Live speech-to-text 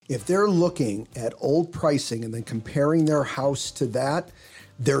If they're looking at old pricing and then comparing their house to that,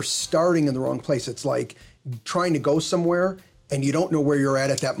 they're starting in the wrong place. It's like trying to go somewhere and you don't know where you're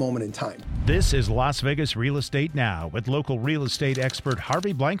at that moment in time. This is Las Vegas Real Estate Now with local real estate expert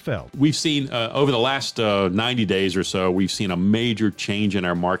Harvey Blankfeld. We've seen over the last 90 days or so, we've seen a major change in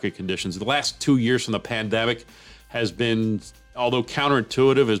our market conditions. The last 2 years from the pandemic has been, although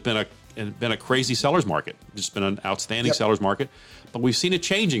counterintuitive, has been a crazy seller's market. It's been an outstanding seller's market, but we've seen it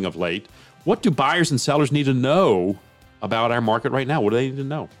changing of late. What do buyers and sellers need to know about our market right now? What do they need to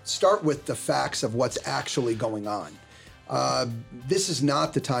know? Start with the facts of what's actually going on. This is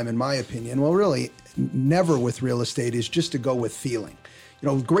not the time, in my opinion, well, really never with real estate, is just to go with feeling. You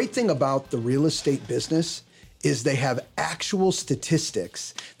know, the great thing about the real estate business is they have actual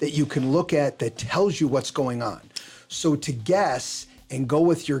statistics that you can look at that tells you what's going on. So to guess and go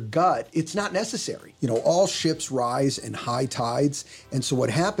with your gut, it's not necessary. You know, all ships rise in high tides. And so what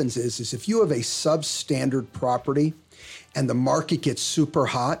happens is if you have a substandard property and the market gets super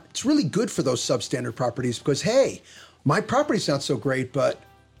hot, it's really good for those substandard properties because, hey, my property's not so great, but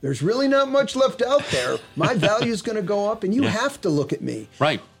there's really not much left out there. My value is going to go up and you have to look at me.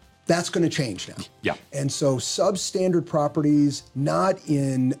 Right. That's going to change now. Yeah. And so substandard properties, not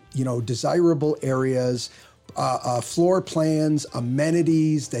in, desirable areas, floor plans,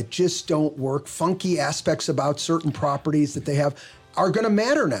 amenities that just don't work, funky aspects about certain properties that they have are going to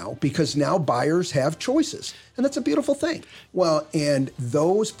matter now because now buyers have choices. And that's a beautiful thing. Well, and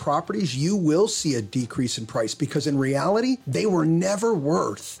those properties, you will see a decrease in price because in reality, they were never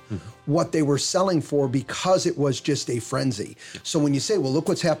worth what they were selling for because it was just a frenzy. So when you say, well, look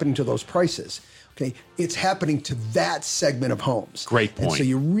what's happening to those prices. Okay, it's happening to that segment of homes. Great point. And so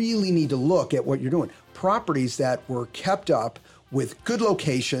you really need to look at what you're doing. Properties that were kept up with good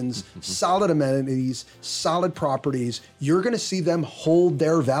locations, solid amenities, solid properties, you're going to see them hold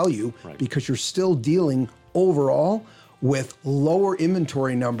their value because you're still dealing overall with lower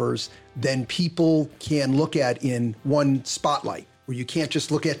inventory numbers than people can look at in one spotlight, where you can't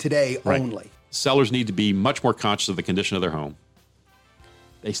just look at today only. Sellers need to be much more conscious of the condition of their home.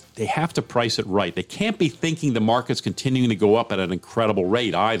 They have to price it right. They can't be thinking the market's continuing to go up at an incredible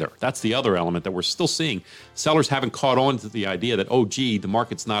rate either. That's the other element that we're still seeing. Sellers haven't caught on to the idea that, the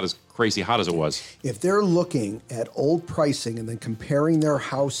market's not as crazy hot as it was. If they're looking at old pricing and then comparing their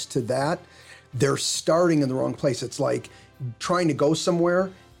house to that, they're starting in the wrong place. It's like trying to go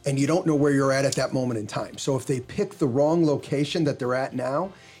somewhere and you don't know where you're at that moment in time. So if they pick the wrong location that they're at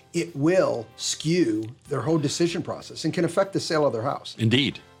now, it will skew their whole decision process and can affect the sale of their house.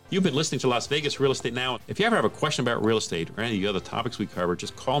 Indeed. You've been listening to Las Vegas Real Estate Now. If you ever have a question about real estate or any of the other topics we cover,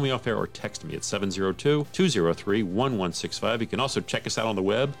 just call me off air or text me at 702-203-1165. You can also check us out on the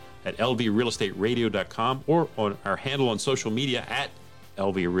web at lvrealestateradio.com or on our handle on social media at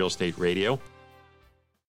LV Real Estate Radio.